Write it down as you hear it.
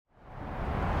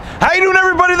How you doing,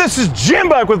 everybody? This is Jim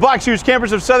back with Black Series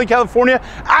Campers of Southern California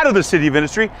out of the city of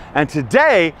Industry. And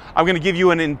today I'm going to give you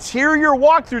an interior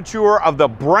walkthrough tour of the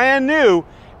brand new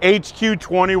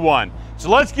HQ21.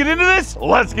 So let's get into this.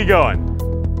 Let's get going.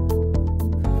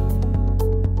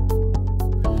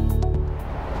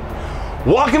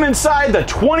 Welcome inside the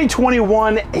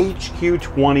 2021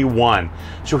 HQ21.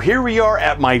 So here we are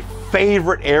at my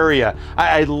favorite area.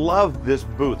 I love this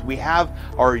booth. We have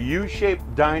our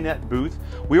U-shaped dinette booth.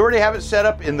 We already have it set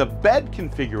up in the bed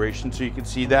configuration so you can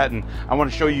see that, and I want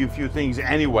to show you a few things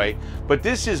anyway. But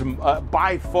this is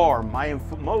by far my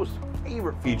most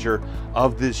favorite feature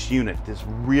of this unit, this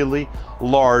really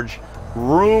large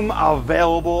room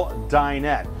available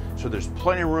dinette. So there's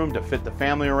plenty of room to fit the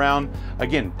family around.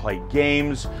 Again, play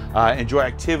games, enjoy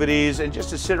activities, and just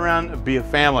to sit around and be a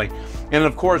family. And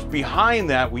of course, behind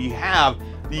that, we have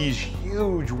these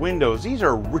huge windows. These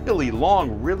are really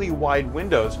long, really wide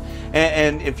windows.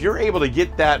 And if you're able to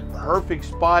get that perfect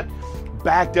spot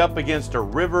backed up against a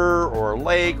river or a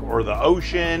lake or the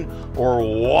ocean or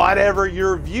whatever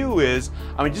your view is,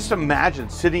 I mean, just imagine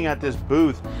sitting at this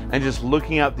booth and just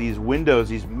looking out these windows,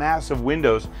 these massive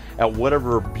windows, at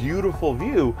whatever beautiful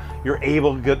view you're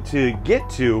able to get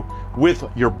to with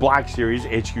your Black Series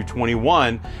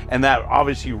HQ21, and that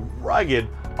obviously rugged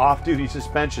off-duty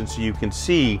suspension, so you can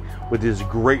see with this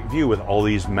great view with all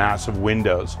these massive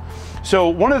windows. So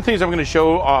one of the things I'm going to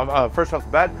show first off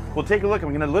the bat, we'll take a look. I'm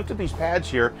going to lift up these pads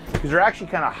here because they're actually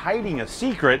kind of hiding a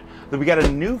secret that we got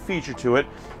a new feature to it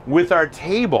with our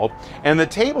table. And the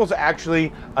table is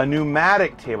actually a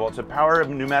pneumatic table. It's a power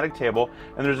pneumatic table,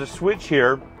 and there's a switch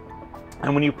here.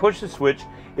 And when you push the switch,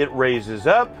 it raises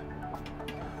up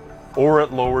or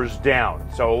it lowers down.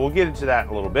 So we'll get into that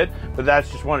in a little bit, but that's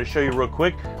just want to show you real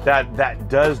quick that that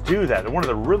does do that. And one of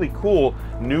the really cool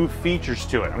new features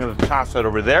to it. I'm going to toss that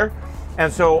over there.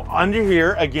 And so under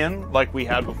here, again, like we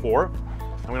had before,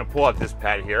 I'm going to pull out this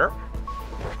pad here.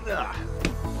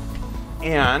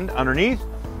 And underneath,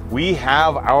 we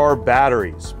have our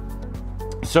batteries.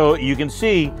 So you can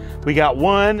see we got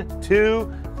 1,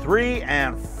 2, 3,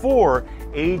 and 4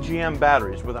 AGM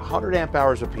batteries with 100 amp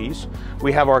hours apiece.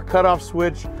 We have our cutoff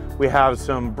switch. We have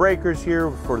some breakers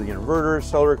here for the inverter,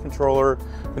 solar controller,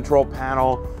 control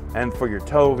panel, and for your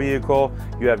tow vehicle.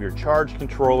 You have your charge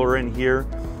controller in here.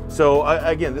 So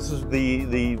again, this is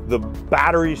the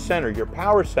battery center, your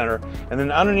power center, and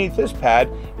then underneath this pad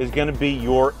is going to be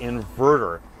your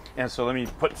inverter. And so let me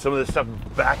put some of this stuff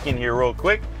back in here real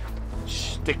quick.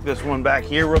 Stick this one back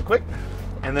here real quick,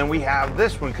 and then we have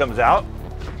this one comes out.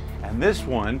 And this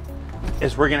one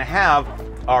is we're going to have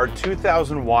our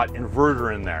 2000 watt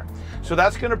inverter in there. So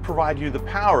that's going to provide you the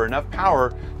power, enough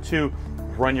power to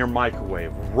run your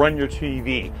microwave, run your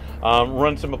TV,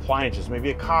 run some appliances, maybe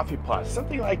a coffee pot,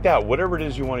 something like that. Whatever it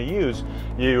is you want to use,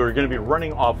 you're going to be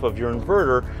running off of your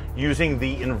inverter using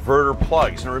the inverter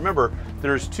plugs. And remember,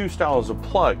 there's two styles of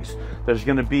plugs. There's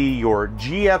going to be your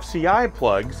GFCI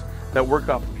plugs that work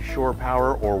off of shore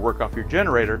power or work off your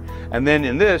generator. And then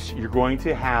in this, you're going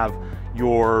to have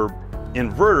your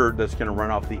inverter that's going to run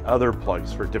off the other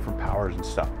plugs for different powers and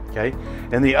stuff, okay?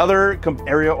 And the other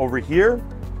area over here,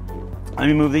 let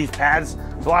me move these pads.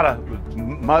 There's a lot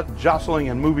of jostling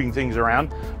and moving things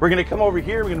around. We're going to come over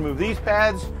here, we're going to move these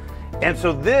pads. And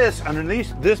so this,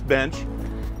 underneath this bench,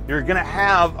 you're going to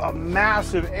have a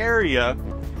massive area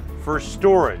for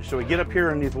storage. So we get up here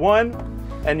underneath one,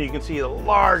 and you can see a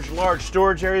large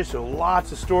storage area, so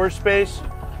lots of storage space.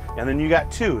 And then you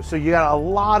got two, so you got a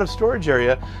lot of storage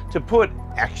area to put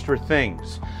extra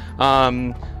things.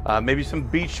 Maybe some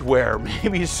beachwear,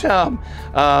 maybe some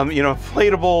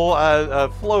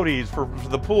inflatable floaties for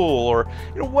the pool, or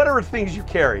whatever things you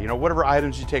carry, whatever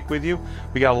items you take with you.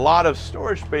 We got a lot of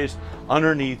storage space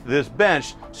underneath this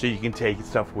bench, so you can take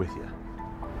stuff with you.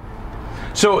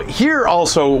 So here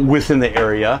also within the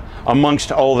area,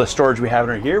 amongst all the storage we have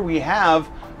in here, we have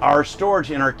our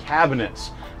storage in our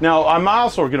cabinets. Now, I'm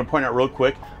also going to point out real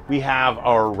quick, we have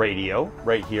our radio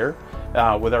right here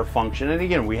with our function. And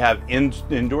again, we have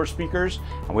indoor speakers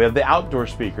and we have the outdoor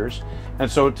speakers. And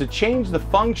so to change the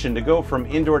function to go from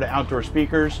indoor to outdoor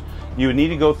speakers, you would need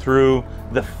to go through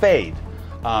the fade.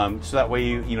 So that way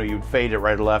you'd fade it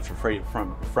right or left or fade it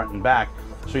front and back,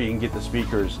 so you can get the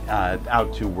speakers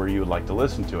out to where you would like to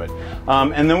listen to it.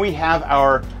 And then we have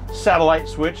our satellite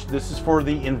switch. This is for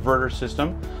the inverter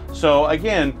system. So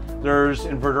again, there's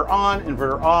inverter on,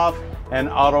 inverter off, and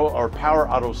auto or power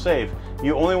auto save.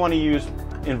 You only want to use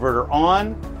inverter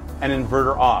on and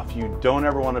inverter off. You don't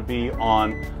ever want to be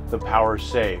on the power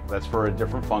save. That's for a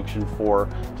different function for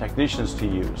technicians to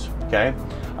use, okay?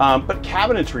 But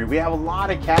cabinetry, we have a lot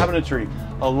of cabinetry,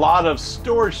 a lot of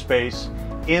storage space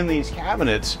in these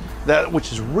cabinets,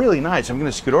 which is really nice. I'm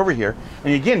gonna scoot over here.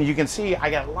 And again, you can see I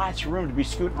got lots of room to be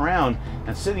scooting around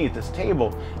and sitting at this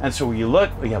table. And so when you look,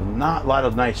 we have a lot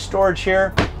of nice storage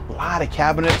here, a lot of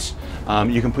cabinets.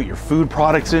 You can put your food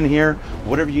products in here,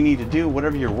 whatever you need to do,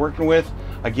 whatever you're working with.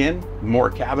 Again, more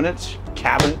cabinets,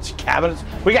 cabinets, cabinets.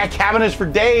 We got cabinets for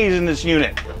days in this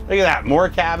unit. Look at that, more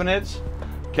cabinets.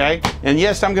 Okay, and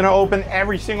yes, I'm gonna open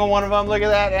every single one of them. Look at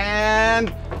that,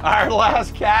 and our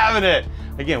last cabinet.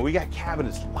 Again, we got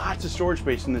cabinets, lots of storage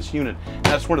space in this unit.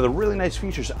 That's one of the really nice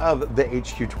features of the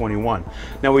HQ21.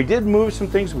 Now, we did move some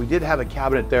things. We did have a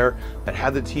cabinet there that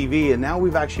had the TV, and now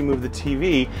we've actually moved the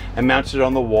TV and mounted it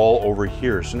on the wall over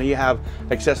here. So now you have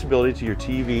accessibility to your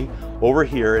TV over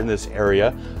here in this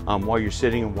area while you're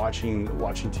sitting and watching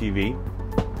TV.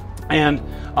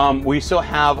 And we still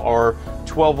have our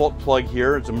 12-volt plug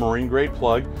here. It's a marine grade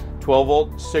plug,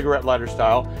 12-volt cigarette lighter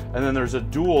style, and then there's a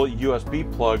dual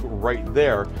USB plug right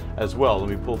there as well. Let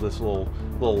me pull this little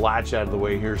latch out of the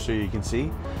way here so you can see.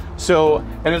 So,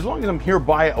 and as long as I'm here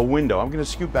by a window, I'm going to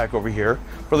scoot back over here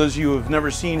for those of you who have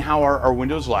never seen how our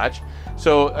windows latch.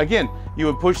 So again, you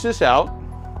would push this out,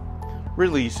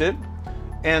 release it.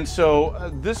 And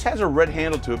so this has a red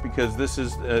handle to it because this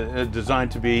is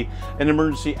designed to be an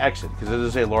emergency exit because it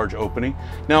is a large opening.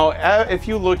 Now, if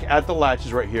you look at the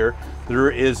latches right here,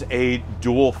 there is a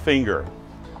dual finger.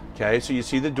 Okay, so you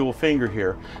see the dual finger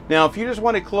here. Now, if you just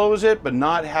want to close it but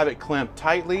not have it clamped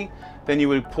tightly, then you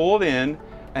would pull it in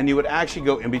and you would actually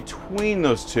go in between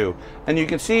those two. And you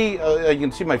can see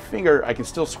my finger, I can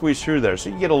still squeeze through there. So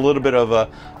you get a little bit of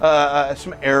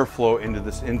some airflow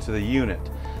into the unit.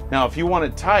 Now, if you want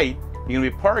it tight, you're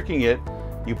gonna be parking it,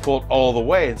 you pull it all the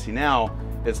way, and see now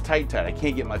it's tight. I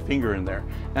can't get my finger in there.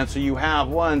 And so you have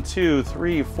 1, 2,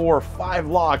 3, 4, 5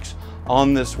 locks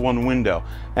on this one window.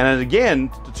 And then again,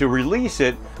 to release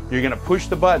it, you're gonna push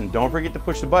the button. Don't forget to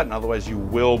push the button, otherwise you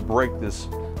will break this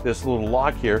little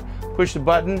lock here. Push the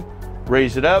button,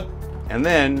 raise it up, and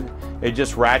then it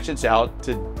just ratchets out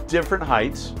to different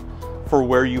heights for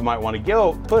where you might want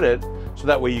to put it. So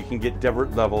that way you can get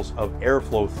different levels of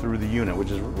airflow through the unit,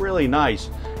 which is really nice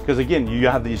because again, you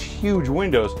have these huge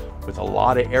windows with a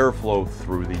lot of airflow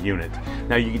through the unit.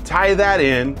 Now you can tie that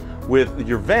in with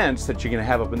your vents that you're gonna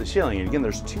have up in the ceiling. And again,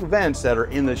 there's 2 vents that are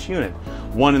in this unit.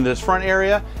 One in this front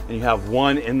area and you have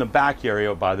one in the back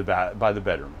area by the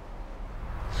bedroom.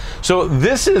 So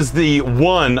this is the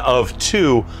one of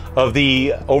 2 of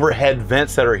the overhead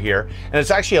vents that are here, and it's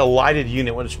actually a lighted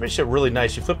unit, which makes it really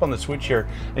nice. You flip on the switch here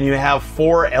and you have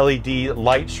 4 LED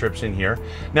light strips in here.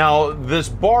 Now this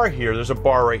bar here, there's a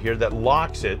bar right here that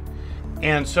locks it,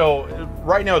 and so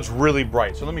right now it's really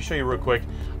bright. So let me show you real quick.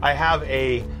 I have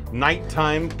a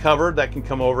nighttime cover that can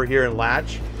come over here and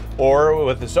latch, or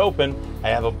with this open, I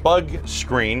have a bug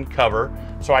screen cover,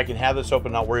 so I can have this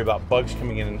open, not worry about bugs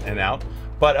coming in and out.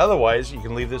 But otherwise, you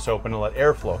can leave this open and let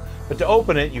air flow. But to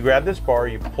open it, you grab this bar,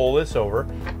 you pull this over,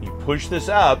 you push this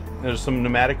up, there's some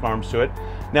pneumatic arms to it.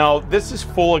 Now, this is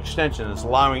full extension. It's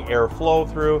allowing air flow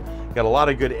through. Got a lot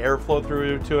of good airflow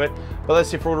through to it. But let's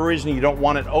say for whatever reason you don't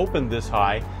want it open this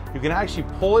high, you can actually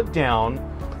pull it down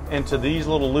into these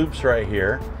little loops right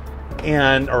here,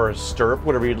 or a stirrup,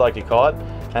 whatever you'd like to call it.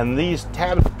 And these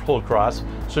tabs pull across.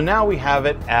 So now we have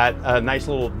it at a nice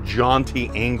little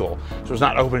jaunty angle. So it's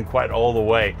not open quite all the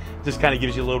way. Just kind of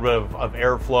gives you a little bit of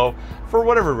airflow for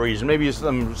whatever reason. Maybe it's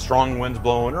some strong winds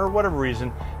blowing or whatever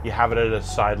reason, you have it at a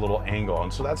side little angle.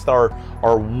 And so that's our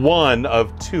one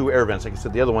of 2 air vents. Like I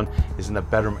said, the other one is in the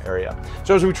bedroom area.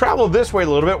 So as we travel this way a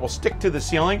little bit, we'll stick to the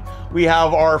ceiling. We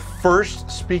have our first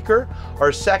speaker.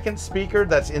 Our second speaker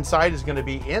that's inside is gonna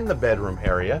be in the bedroom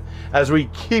area. As we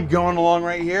keep going along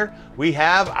right here, we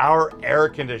have our air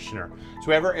conditioner. So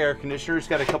we have our air conditioner. It's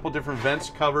got a couple different vents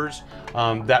covers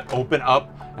that open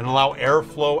up and allow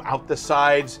airflow out the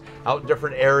sides, out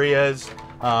different areas.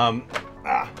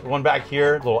 One back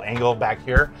here, little angle back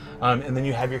here. And then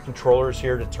you have your controllers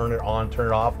here to turn it on, turn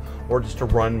it off, or just to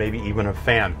run maybe even a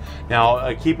fan.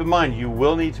 Now, keep in mind, you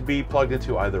will need to be plugged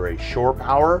into either a shore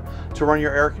power to run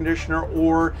your air conditioner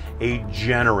or a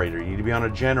generator. You need to be on a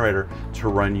generator to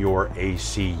run your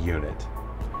AC unit.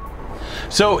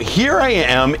 So here I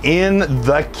am in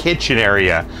the kitchen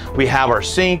area. We have our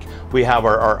sink, we have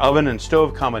our oven and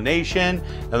stove combination,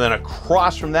 and then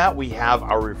across from that we have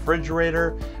our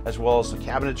refrigerator, as well as the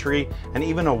cabinetry, and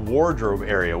even a wardrobe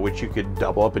area, which you could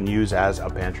double up and use as a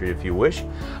pantry if you wish.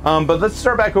 But let's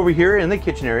start back over here in the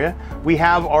kitchen area. We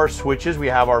have our switches. We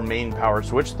have our main power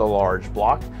switch, the large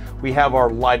block. We have our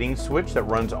lighting switch that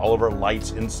runs all of our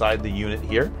lights inside the unit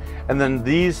here. And then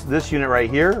this unit right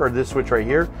here, or this switch right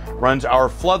here, runs our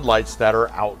floodlights that are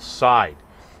outside.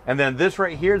 And then this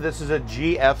right here, this is a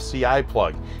GFCI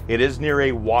plug. It is near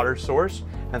a water source,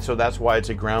 and so that's why it's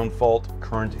a ground fault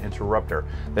current interrupter.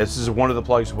 This is one of the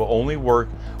plugs that will only work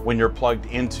when you're plugged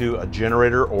into a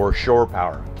generator or shore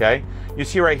power, okay? You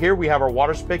see right here, we have our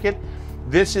water spigot.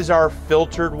 This is our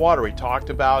filtered water. We talked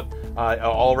about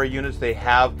all of our units, they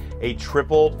have a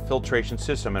triple filtration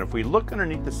system. And if we look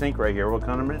underneath the sink right here, we'll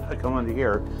come under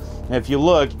here. And if you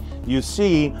look, you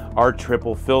see our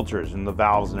triple filters and the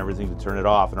valves and everything to turn it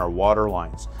off, and our water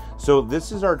lines. So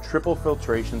this is our triple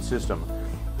filtration system.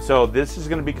 So this is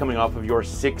going to be coming off of your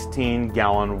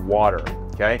 16-gallon water,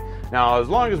 okay? Now, as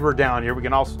long as we're down here, we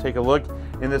can also take a look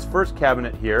in this first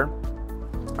cabinet here.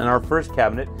 And our first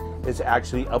cabinet is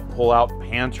actually a pull-out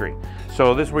pantry.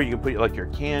 So this is where you can put like your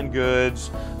canned goods,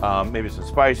 maybe some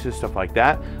spices, stuff like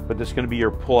that. But this is going to be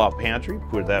your pull-out pantry.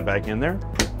 Put that back in there,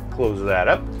 close that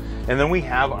up. And then we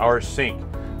have our sink.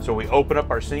 So we open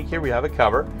up our sink here, we have a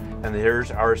cover, and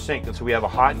there's our sink. And so we have a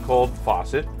hot and cold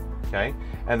faucet, okay?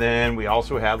 And then we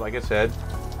also have, like I said,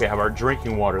 we have our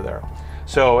drinking water there.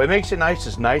 So it makes it nice.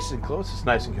 It's nice and close. It's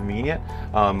nice and convenient.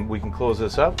 We can close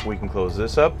this up. We can close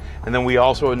this up. And then we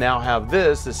also now have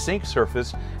the sink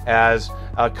surface as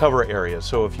a cover area.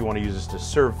 So if you want to use this to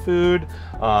serve food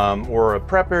or a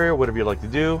prep area, whatever you like to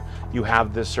do, you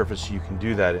have this surface you can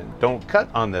do that in. Don't cut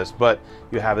on this, but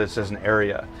you have this as an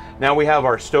area. Now we have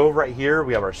our stove right here.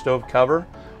 We have our stove cover.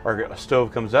 Our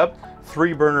stove comes up.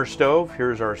 3-burner stove.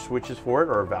 Here's our switches for it,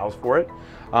 or our valves for it.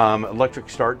 Electric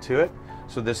start to it.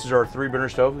 So this is our 3-burner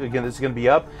stove. Again, this is going to be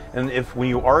up. And if when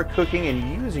you are cooking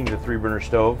and using the 3-burner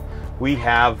stove, we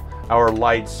have our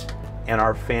lights and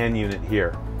our fan unit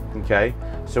here. Okay,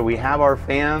 so we have our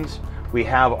fans, we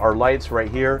have our lights right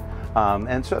here.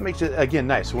 And so it makes it, again,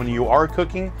 nice. So when you are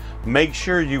cooking, make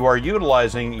sure you are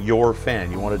utilizing your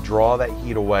fan. You want to draw that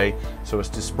heat away so it's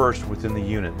dispersed within the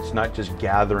unit. It's not just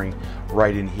gathering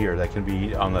right in here. That can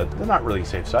be on the not really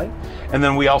safe side. And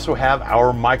then we also have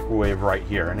our microwave right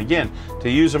here. And again, to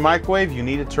use a microwave, you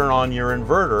need to turn on your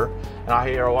inverter. And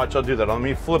I'll do that. Let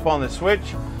me flip on the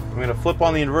switch. I'm going to flip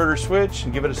on the inverter switch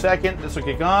and give it a second. This will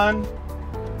kick on.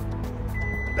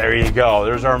 There you go.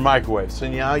 There's our microwave. So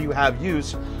now you have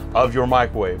use of your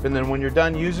microwave. And then when you're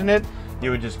done using it, you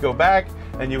would just go back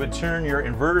and you would turn your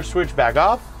inverter switch back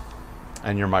off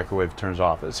and your microwave turns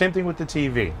off. The same thing with the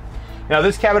TV. Now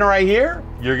this cabinet right here,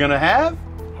 you're gonna have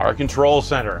our control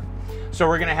center. So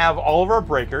we're gonna have all of our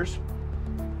breakers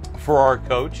for our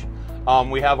coach.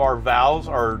 We have our valves,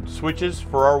 our switches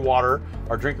for our water,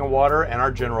 our drinking water, and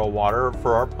our general water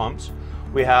for our pumps.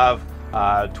 We have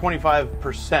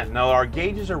 25%. Now our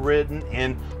gauges are written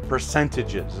in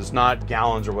percentages. It's not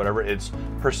gallons or whatever, it's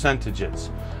percentages.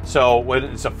 So when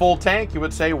it's a full tank, you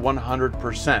would say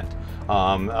 100%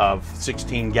 of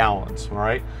 16 gallons, all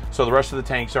right? So the rest of the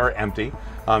tanks are empty.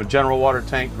 General water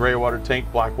tank, gray water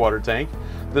tank, black water tank.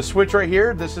 The switch right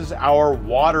here, this is our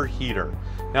water heater.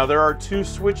 Now there are 2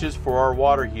 switches for our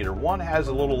water heater. One has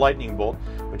a little lightning bolt,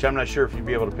 which I'm not sure if you'd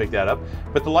be able to pick that up,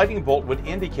 but the lightning bolt would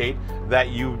indicate that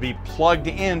you would be plugged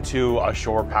into a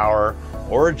shore power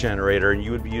or a generator, and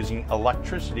you would be using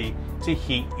electricity to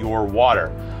heat your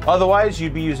water. Otherwise,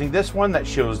 you'd be using this one that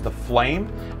shows the flame,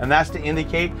 and that's to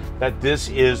indicate that this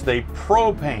is the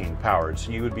propane powered.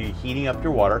 So you would be heating up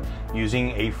your water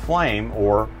using a flame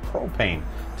or propane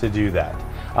to do that.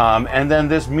 And then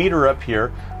this meter up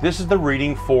here, this is the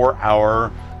reading for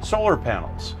our solar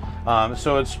panels.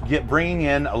 So it's bringing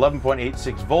in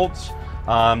 11.86 volts.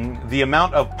 The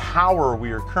amount of power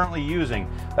we are currently using,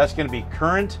 that's going to be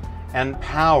current and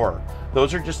power.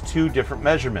 Those are just 2 different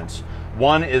measurements.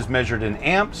 One is measured in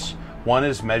amps, one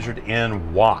is measured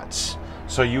in watts.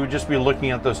 So you would just be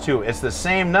looking at those 2. It's the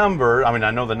same number. I mean,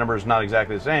 I know the number is not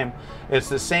exactly the same. It's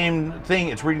the same thing.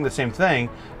 It's reading the same thing,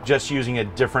 just using a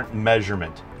different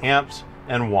measurement, amps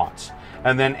and watts.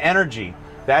 And then energy,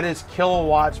 that is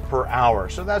kilowatts per hour.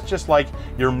 So that's just like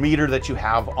your meter that you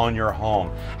have on your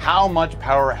home. How much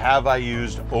power have I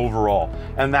used overall?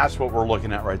 And that's what we're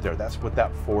looking at right there. That's what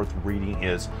that 4th reading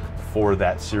is for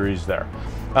that series there.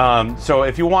 So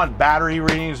if you want battery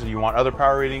readings or you want other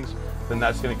power readings, then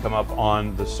that's going to come up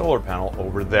on the solar panel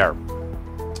over there.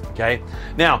 Okay,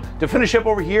 now to finish up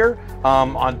over here,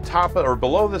 on top of, or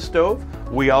below the stove,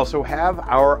 we also have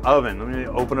our oven. Let me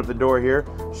open up the door here,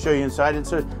 show you inside.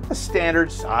 It's a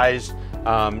standard size,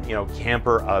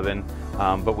 camper oven,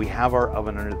 but we have our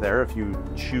oven under there if you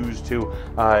choose to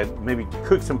maybe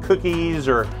cook some cookies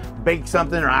or bake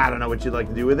something, or I don't know what you'd like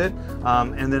to do with it.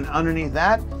 And then underneath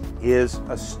that is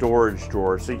a storage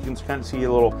drawer. So you can kind of see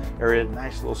a little area,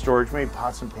 nice little storage, maybe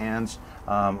pots and pans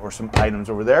or some items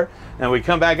over there. And we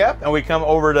come back up and we come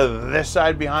over to this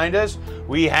side behind us.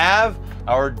 We have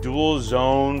our dual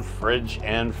zone fridge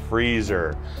and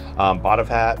freezer. Bottom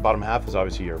half is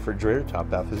obviously your refrigerator, top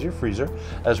half is your freezer,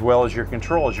 as well as your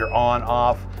controls, your on,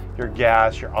 off, your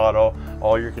gas, your auto,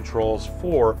 all your controls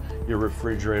for your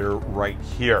refrigerator right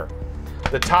here.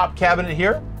 The top cabinet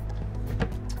here,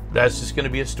 that's just going to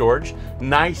be a storage.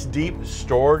 Nice deep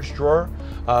storage drawer.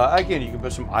 Again, you can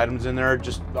put some items in there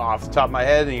just off the top of my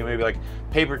head, and you maybe like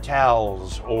paper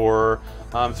towels or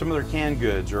some other canned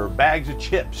goods or bags of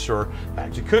chips or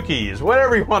bags of cookies,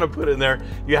 whatever you want to put in there.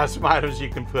 You have some items you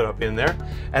can put up in there.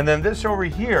 And then this over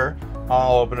here,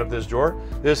 I'll open up this drawer.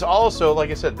 This also,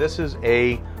 like I said, this is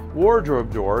a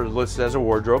wardrobe door, listed as a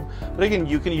wardrobe, but again,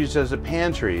 you can use it as a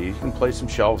pantry. You can place some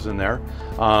shelves in there,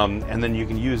 and then you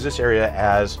can use this area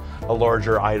as a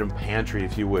larger item pantry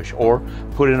if you wish, or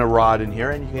put in a rod in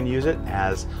here and you can use it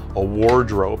as a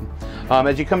wardrobe.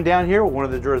 As you come down here, one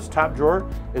of the drawers, top drawer,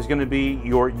 is going to be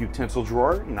your utensil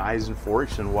drawer, knives and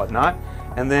forks and whatnot,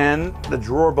 and then the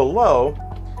drawer below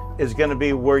is going to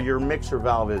be where your mixer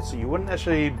valve is. So you wouldn't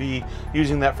necessarily be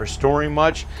using that for storing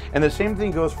much. And the same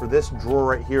thing goes for this drawer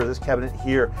right here, this cabinet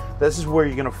here. This is where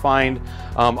you're going to find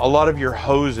a lot of your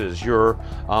hoses. Your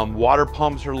water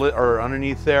pumps are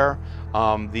underneath there.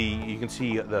 You can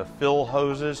see the fill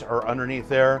hoses are underneath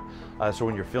there. So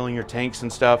when you're filling your tanks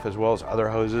and stuff, as well as other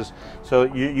hoses. So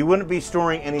you wouldn't be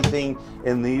storing anything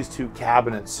in these two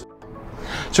cabinets.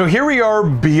 So here we are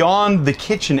beyond the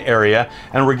kitchen area,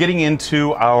 and we're getting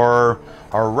into our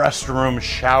restroom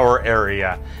shower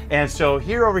area. And so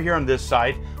over here on this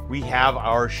side, we have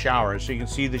our shower. So you can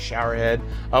see the shower head,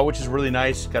 which is really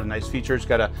nice. It's got a nice feature. It's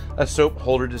got a soap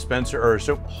holder dispenser, or a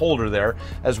soap holder there,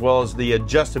 as well as the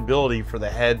adjustability for the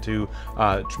head to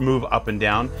move up and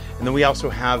down. And then we also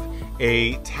have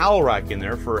a towel rack in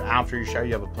there for after your shower.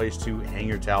 You have a place to hang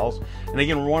your towels. And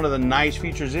again, one of the nice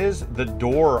features is the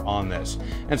door on this.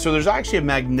 And so there's actually a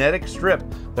magnetic strip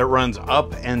that runs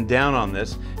up and down on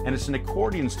this, and it's an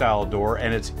accordion style door,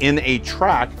 and it's in a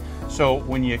track. So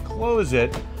when you close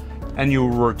it and you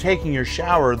were taking your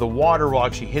shower, the water will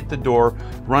actually hit the door,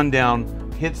 run down,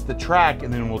 hits the track,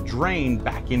 and then will drain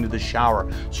back into the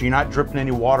shower. So you're not dripping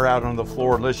any water out on the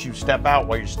floor unless you step out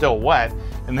while you're still wet,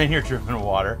 and then you're dripping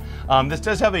water. This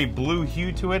does have a blue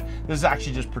hue to it. This is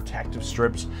actually just protective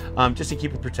strips, just to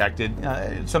keep it protected.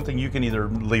 It's something you can either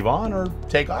leave on or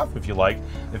take off if you like,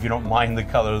 if you don't mind the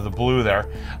color of the blue there.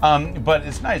 But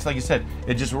it's nice, like I said,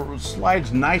 it just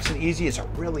slides nice and easy. It's a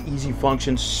really easy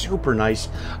function, super nice.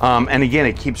 And again,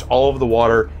 it keeps all of the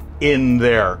water in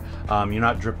there. You're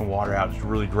not dripping water out. It's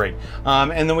really great.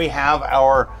 And then we have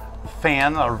our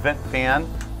fan, our vent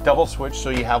fan, double switch,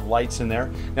 so you have lights in there.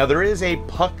 Now there is a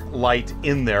puck light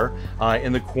in there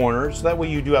in the corner, so that way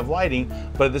you do have lighting,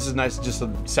 but this is nice, just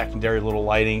a secondary little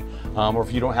lighting. Or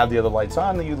if you don't have the other lights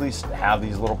on, then you at least have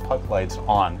these little puck lights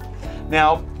on.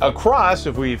 Now across,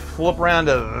 if we flip around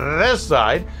to this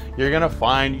side, you're gonna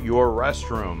find your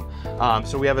restroom.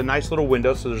 So we have a nice little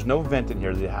window, so there's no vent in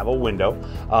here. They have a window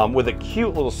with a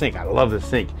cute little sink. I love this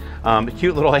sink. A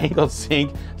cute little angled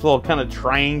sink. It's a little kind of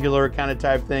triangular kind of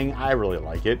type thing. I really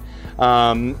like it.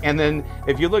 And then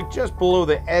if you look just below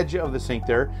the edge of the sink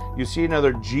there, you see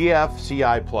another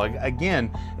GFCI plug.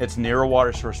 Again, it's near a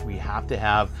water source. We have to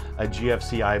have a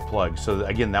GFCI plug. So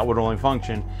again, that would only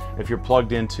function if you're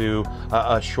plugged into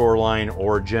a shoreline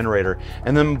or a generator.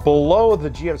 And then below the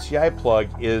GFCI plug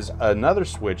is another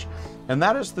switch, and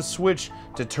that is the switch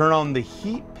to turn on the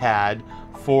heat pad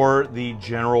for the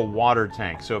general water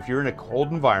tank. So if you're in a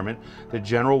cold environment, the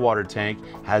general water tank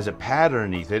has a pad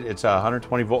underneath it. It's a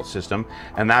 120 volt system,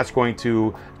 and that's going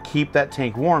to keep that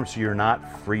tank warm so you're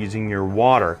not freezing your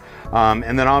water.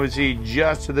 And then obviously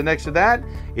just to the next to that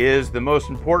is the most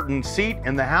important seat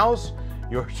in the house,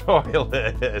 your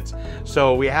toilet.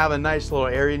 So we have a nice little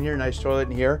area in here, nice toilet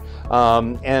in here.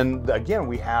 And again,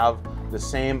 we have the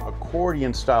same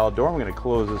accordion style door. I'm gonna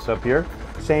close this up here.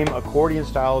 Same accordion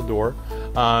style door.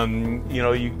 You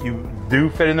know, you do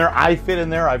fit in there. I fit in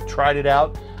there. I've tried it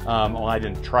out. Well, I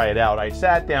didn't try it out. I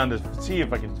sat down to see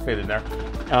if I could fit in there.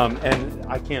 And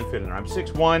I can fit in there. I'm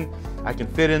 6'1", I can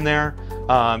fit in there.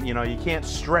 You know, you can't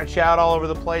stretch out all over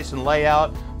the place and lay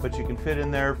out, but you can fit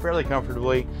in there fairly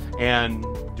comfortably and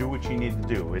do what you need to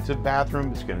do. It's a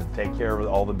bathroom. It's gonna take care of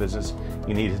all the business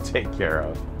you need to take care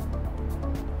of.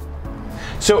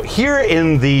 So here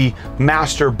in the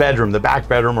master bedroom, the back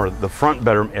bedroom or the front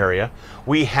bedroom area,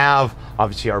 we have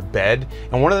obviously our bed.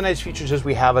 And one of the nice features is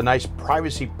we have a nice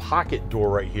privacy pocket door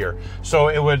right here. So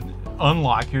it would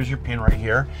unlock. Here's your pin right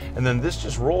here. And then this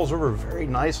just rolls over very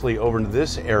nicely over into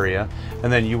this area.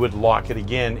 And then you would lock it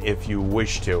again if you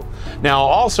wish to. Now,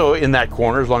 also in that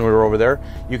corner, as long as we're over there,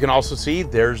 you can also see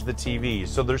there's the TV.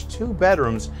 So there's two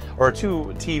bedrooms or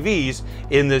two TVs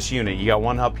in this unit. You got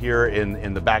one up here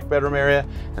in the back bedroom area,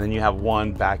 and then you have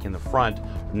one back in the front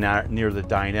near the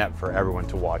dinette for everyone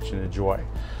to watch and enjoy.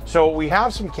 So we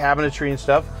have some cabinetry and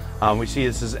stuff. We see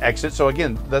this is exit. So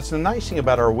again, that's the nice thing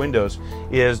about our windows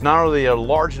is not only are they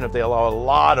large enough, they allow a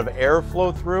lot of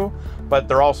airflow through, but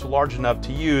they're also large enough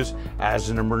to use as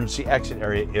an emergency exit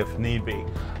area if need be.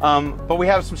 But we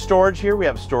have some storage here. We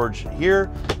have storage here.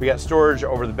 We got storage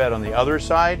over the bed on the other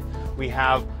side. We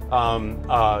have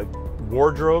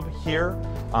wardrobe here,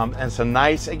 and some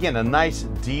nice, again, a nice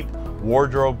deep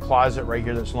wardrobe closet right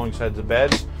here that's alongside the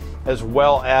beds, as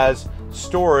well as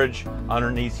storage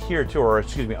underneath here too, or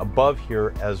excuse me, above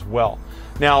here as well.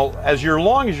 Now, as you're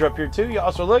up here too, you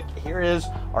also look, here is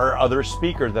our other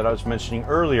speaker that I was mentioning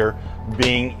earlier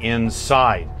being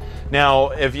inside. Now,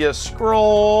 if you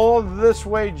scroll this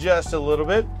way just a little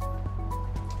bit,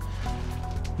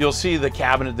 you'll see the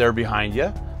cabinet there behind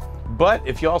you. But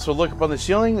if you also look up on the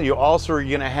ceiling, you also are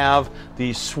gonna have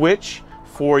the switch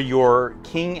for your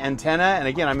King antenna. And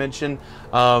again, I mentioned,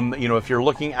 you know, if you're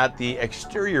looking at the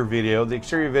exterior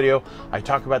video, I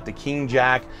talk about the King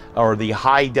jack or the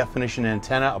high definition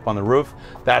antenna up on the roof.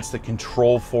 That's the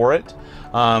control for it.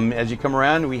 As you come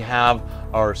around, we have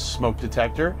our smoke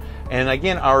detector. And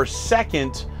again, our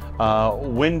second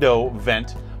window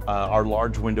vent, our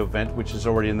large window vent, which is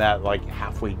already in that like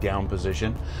halfway down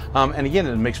position. And again,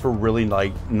 it makes for really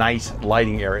nice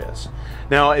lighting areas.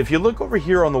 Now, if you look over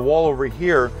here on the wall over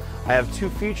here, I have two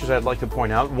features I'd like to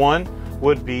point out. One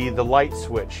would be the light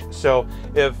switch. So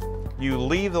if you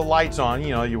leave the lights on,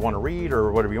 you know, you want to read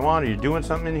or whatever you want, or you're doing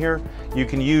something in here, you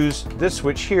can use this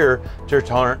switch here to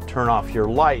turn off your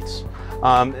lights.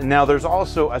 Now there's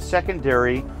also a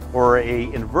secondary or a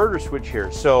inverter switch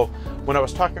here. So when I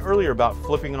was talking earlier about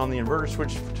flipping on the inverter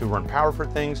switch to run power for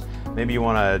things, maybe you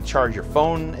want to charge your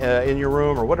phone in your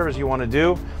room or whatever you want to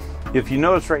do. If you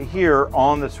notice right here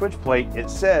on the switch plate, it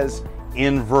says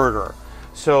inverter.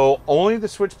 So only the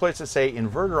switch plates that say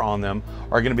inverter on them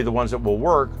are going to be the ones that will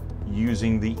work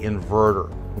using the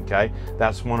inverter. Okay,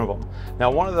 that's one of them.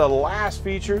 Now, one of the last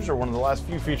features, or one of the last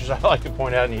few features I like to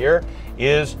point out in here,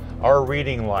 is our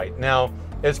reading light. Now,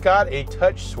 it's got a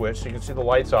touch switch, so you can see the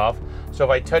lights off. So if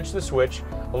I touch the switch,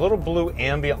 a little blue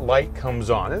ambient light comes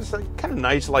on. It's like kind of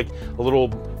nice, like a little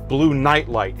blue night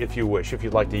light, if you wish, if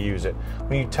you'd like to use it.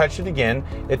 When you touch it again,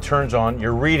 it turns on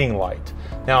your reading light.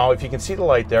 Now, if you can see the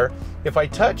light there, if I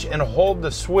touch and hold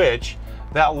the switch,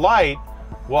 that light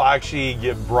will actually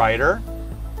get brighter.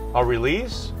 I'll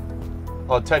release,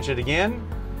 I'll touch it again,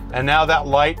 and now that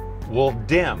light will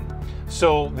dim.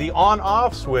 So the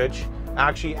on-off switch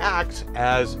actually acts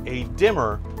as a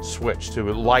dimmer switch to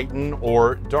lighten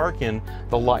or darken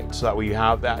the light, so that way you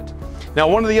have that. Now,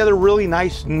 one of the other really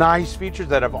nice features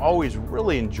that I've always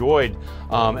really enjoyed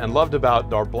and loved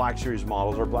about our Black Series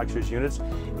models, our Black Series units,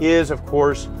 is of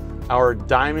course our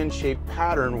diamond shaped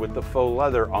pattern with the faux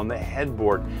leather on the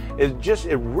headboard.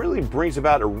 It really brings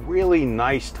about a really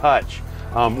nice touch,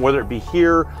 whether it be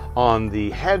here on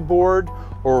the headboard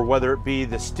or whether it be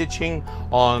the stitching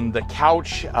on the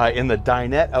couch in the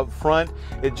dinette up front.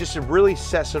 It really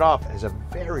sets it off as a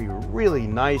really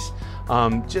nice,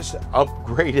 just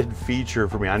upgraded feature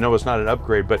for me. I know it's not an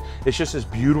upgrade, but it's just this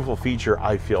beautiful feature,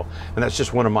 I feel. And that's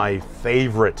just one of my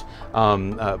favorite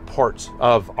parts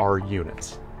of our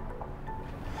units.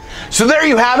 So there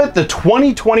you have it, the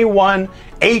 2021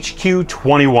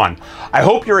 HQ21. I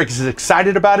hope you're as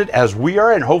excited about it as we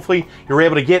are, and hopefully you're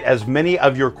able to get as many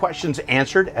of your questions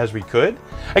answered as we could.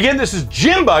 Again, this is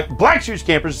Jim Buck, Black Series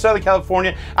Campers in Southern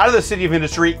California, out of the City of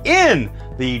Industry in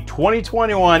the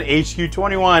 2021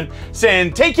 HQ21,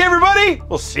 saying take care, everybody.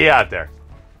 We'll see you out there.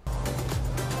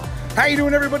 How you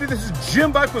doing, everybody? This is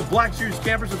Jim Buck with Black Series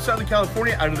Campers of Southern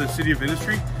California, out of the City of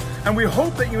Industry. And we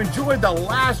hope that you enjoyed the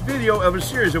last video of a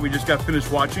series that we just got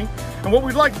finished watching. And what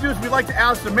we'd like to do is we'd like to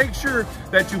ask to make sure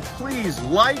that you please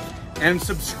like and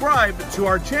subscribe to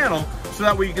our channel so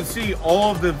that way you can see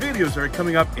all of the videos that are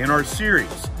coming up in our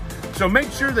series. So make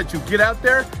sure that you get out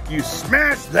there, you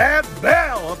smash that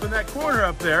bell up in that corner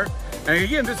up there. And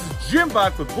again, this is Jim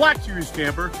Buck with Black Series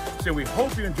Camper. So we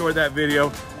hope you enjoyed that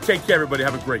video. Take care, everybody.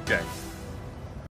 Have a great day.